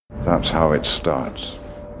That's how it starts.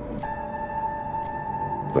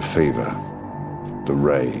 The fever, the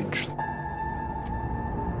rage,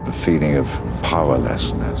 the feeling of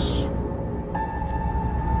powerlessness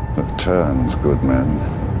that turns good men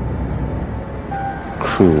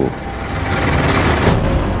cruel.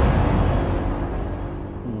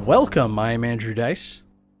 Welcome, I'm Andrew Dice.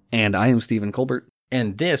 And I am Stephen Colbert.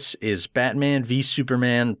 And this is Batman v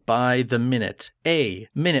Superman by the Minute, a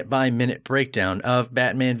minute-by-minute breakdown of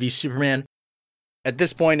Batman v Superman. At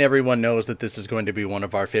this point, everyone knows that this is going to be one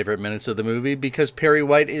of our favorite minutes of the movie because Perry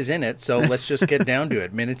White is in it, so let's just get down to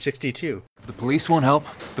it. Minute 62. The police won't help.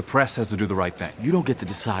 The press has to do the right thing. You don't get to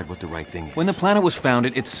decide what the right thing is. When the planet was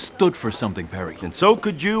founded, it stood for something, Perry. And so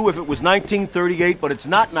could you if it was 1938, but it's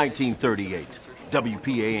not 1938.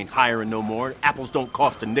 WPA ain't hiring no more. Apples don't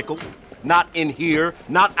cost a nickel. Not in here,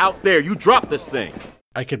 not out there. You drop this thing.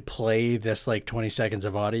 I could play this like 20 seconds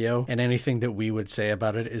of audio, and anything that we would say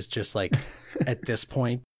about it is just like, at this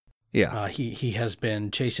point, Yeah. He has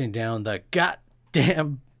been chasing down the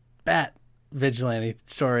goddamn bat vigilante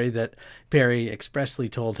story that Perry expressly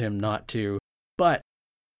told him not to. But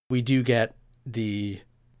we do get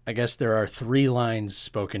I guess there are 3 lines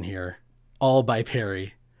spoken here, all by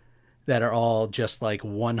Perry, that are all just like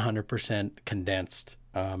 100% condensed.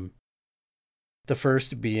 The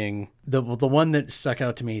first being the one that stuck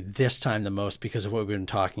out to me this time the most because of what we've been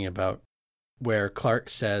talking about, where Clark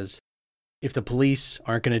says, if the police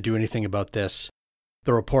aren't going to do anything about this,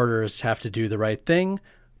 the reporters have to do the right thing,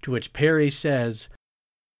 to which Perry says,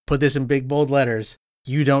 put this in big bold letters,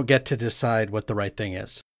 you don't get to decide what the right thing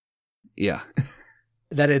is. Yeah.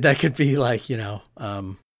 That could be like,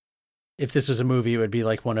 if this was a movie, it would be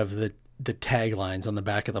like one of the taglines on the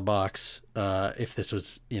back of the box. If this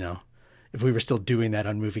was, if we were still doing that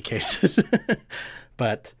on movie cases.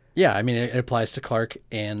 But yeah, I mean, it applies to Clark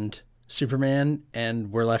and Superman,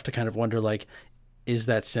 and we're left to kind of wonder, like, is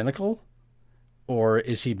that cynical or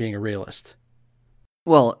is he being a realist?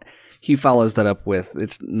 Well, he follows that up with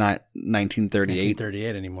it's not 1938.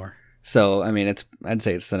 1938 anymore. So, I mean, I'd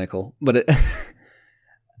say it's cynical, but it,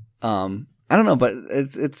 I don't know, but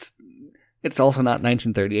it's also not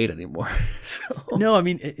 1938 anymore. So. No, I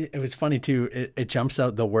mean, it was funny too. It jumps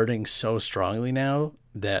out the wording so strongly now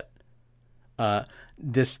that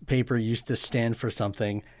this paper used to stand for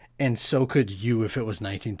something, and so could you if it was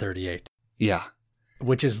 1938. Yeah.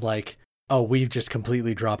 Which is like, oh, we've just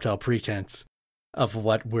completely dropped all pretense of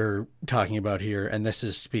what we're talking about here, and this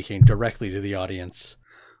is speaking directly to the audience.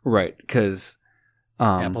 Right, because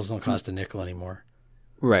apples don't cost a nickel anymore.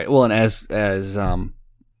 Right. Well, and as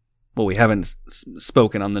what we haven't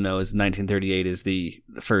spoken on the nose, 1938 is the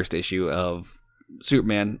first issue of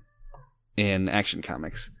Superman in Action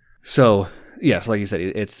Comics. So, yes, like you said,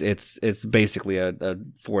 it's basically a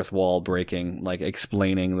fourth wall breaking, like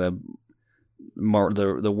explaining the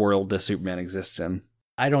world that Superman exists in.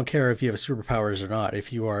 I don't care if you have superpowers or not.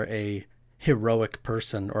 If you are a heroic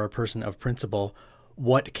person or a person of principle,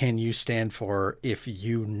 what can you stand for if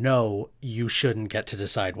you know you shouldn't get to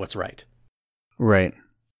decide what's right? Right.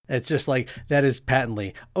 It's just like, that is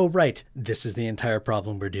patently, oh, right, this is the entire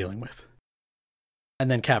problem we're dealing with.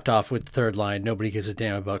 And then capped off with the third line, nobody gives a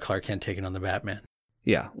damn about Clark Kent taking on the Batman.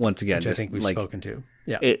 Yeah, once again. Which I think we've spoken to.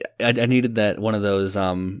 Yeah. I needed that, one of those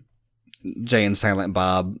Jay and Silent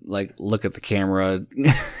Bob, like, look at the camera.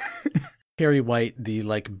 Perry White, the,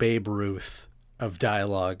 like, Babe Ruth of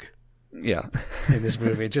dialogue. Yeah. In this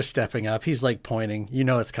movie, just stepping up. He's, like, pointing. You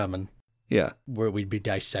know it's coming. Yeah. Where we'd be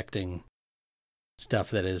dissecting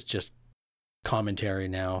stuff that is just commentary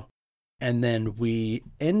now. And then we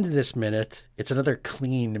end this minute. It's another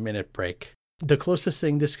clean minute break. The closest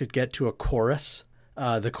thing this could get to a chorus,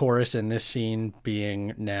 the chorus in this scene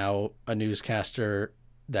being now a newscaster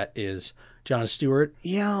that is Jon Stewart.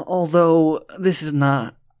 Yeah, although this is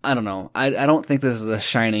not, I don't know. I don't think this is a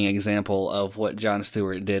shining example of what Jon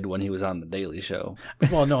Stewart did when he was on The Daily Show.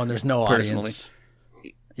 Well, no, and there's no audience.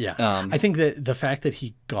 Yeah. I think that the fact that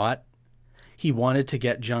he wanted to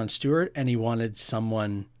get Jon Stewart, and he wanted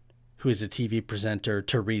someone who is a TV presenter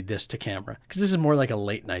to read this to camera. Because this is more like a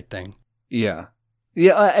late night thing. Yeah.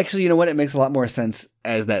 Yeah, actually, you know what? It makes a lot more sense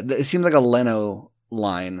as that. It seems like a Leno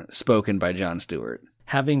line spoken by Jon Stewart.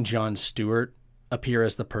 Having Jon Stewart appear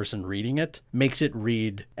as the person reading it makes it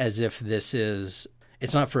read as if this is,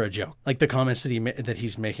 it's not for a joke. Like the comments that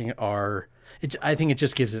he's making are, I think it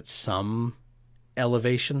just gives it some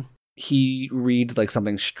elevation. He reads like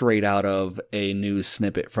something straight out of a news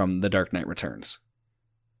snippet from The Dark Knight Returns,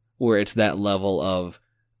 where it's that level of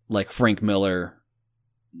like Frank Miller,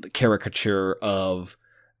 the caricature of,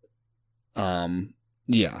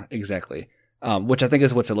 yeah, exactly. which I think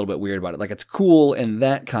is what's a little bit weird about it. Like, it's cool in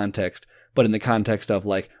that context, but in the context of,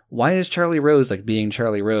 like, why is Charlie Rose, like, being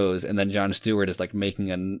Charlie Rose, and then Jon Stewart is, like,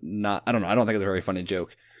 making I don't know, I don't think it's a very funny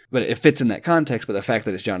joke. But it fits in that context, but the fact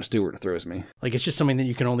that it's Jon Stewart throws me. Like, it's just something that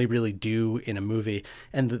you can only really do in a movie.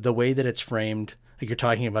 And the way that it's framed, like you're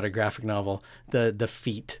talking about a graphic novel, the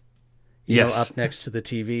feet, you know, up next to the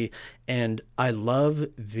TV. And I love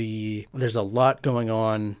there's a lot going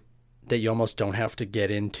on that you almost don't have to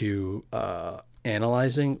get into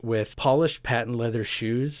analyzing, with polished patent leather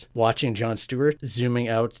shoes, watching Jon Stewart zooming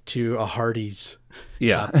out to a Hardee's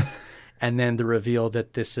cup, and then the reveal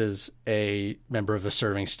that this is a member of a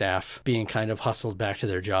serving staff being kind of hustled back to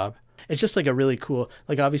their job. It's just like a really cool,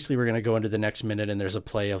 like, obviously we're going to go into the next minute and there's a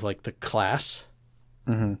play of like the class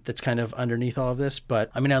that's kind of underneath all of this.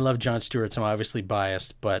 But I mean, I love Jon Stewart, so I'm obviously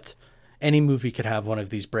biased, but any movie could have one of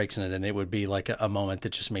these breaks in it, and it would be like a moment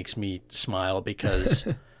that just makes me smile because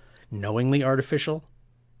knowingly artificial.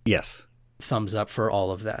 Yes. Thumbs up for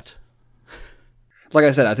all of that. Like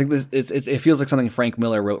I said, I think this it feels like something Frank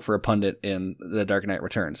Miller wrote for a pundit in The Dark Knight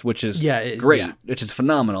Returns, which is great, which is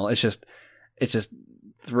phenomenal. It just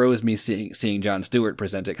throws me seeing Jon Stewart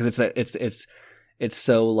present it, because it's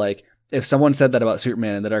so, like, if someone said that about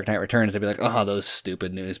Superman in The Dark Knight Returns, they'd be like, oh, those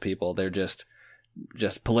stupid news people, they're just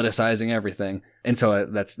politicizing everything. And so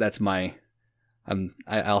that's my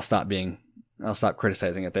I'll stop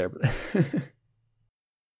criticizing it there.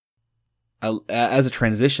 As a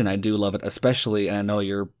transition, I do love it, especially, and I know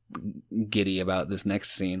you're giddy about this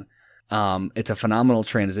next scene. It's a phenomenal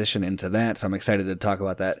transition into that, so I'm excited to talk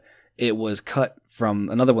about that. It was cut from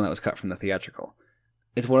another one that was cut from the theatrical.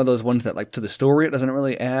 It's one of those ones that, like, to the story, it doesn't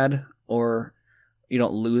really add, or you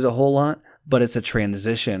don't lose a whole lot, but it's a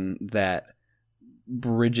transition that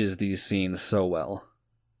bridges these scenes so well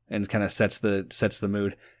and kind of sets the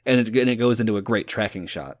mood. And it goes into a great tracking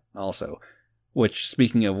shot also, which,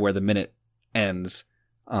 speaking of where the minute ends,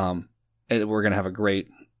 we're going to have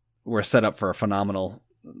we're set up for a phenomenal,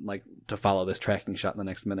 like, to follow this tracking shot in the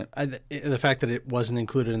next minute. The fact that it wasn't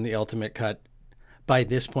included in the ultimate cut by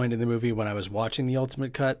this point in the movie, when I was watching the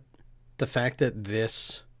ultimate cut, the fact that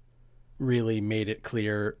this really made it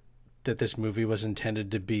clear that this movie was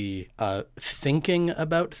intended to be thinking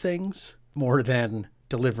about things more than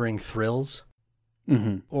delivering thrills,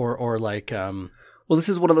 or like. Well, this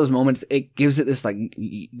is one of those moments. It gives it this, like,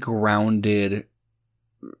 grounded.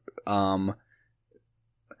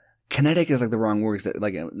 Kinetic is, like, the wrong word,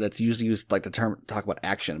 that's usually used, like, to talk about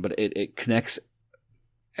action, but it connects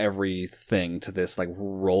everything to this, like,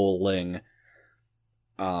 rolling.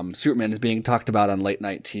 Superman is being talked about on late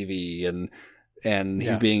night TV,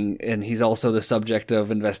 and he's also the subject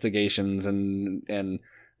of investigations and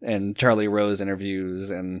Charlie Rose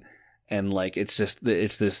interviews, and like, it's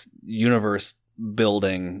this universe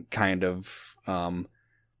building kind of,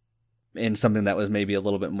 in something that was maybe a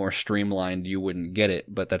little bit more streamlined, you wouldn't get it,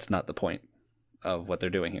 but that's not the point of what they're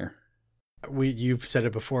doing here. You've said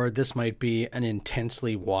it before, this might be an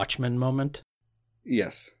intensely Watchmen moment.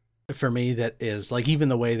 Yes. For me, that is, like, even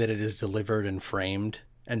the way that it is delivered and framed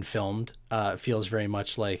and filmed feels very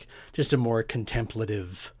much like just a more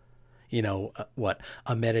contemplative,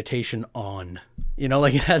 a meditation on,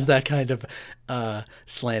 like, it has that kind of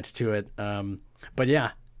slant to it. But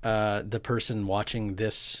yeah, the person watching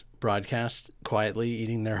this broadcast quietly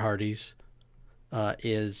eating their Hardee's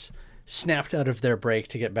is snapped out of their break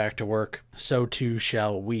to get back to work. So too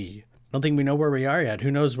shall we. I don't think we know where we are yet.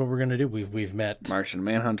 Who knows what we're going to do? We've met Martian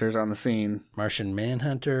Manhunter's on the scene. Martian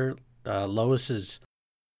Manhunter, Lois's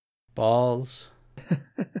balls.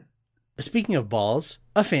 Speaking of balls,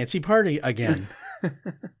 a fancy party again.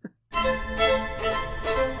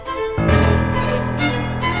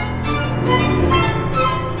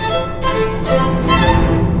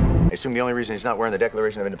 I assume the only reason he's not wearing the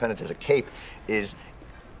Declaration of Independence as a cape is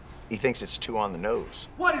he thinks it's too on the nose.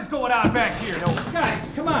 What is going on back here? Guys,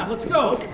 come on, let's go.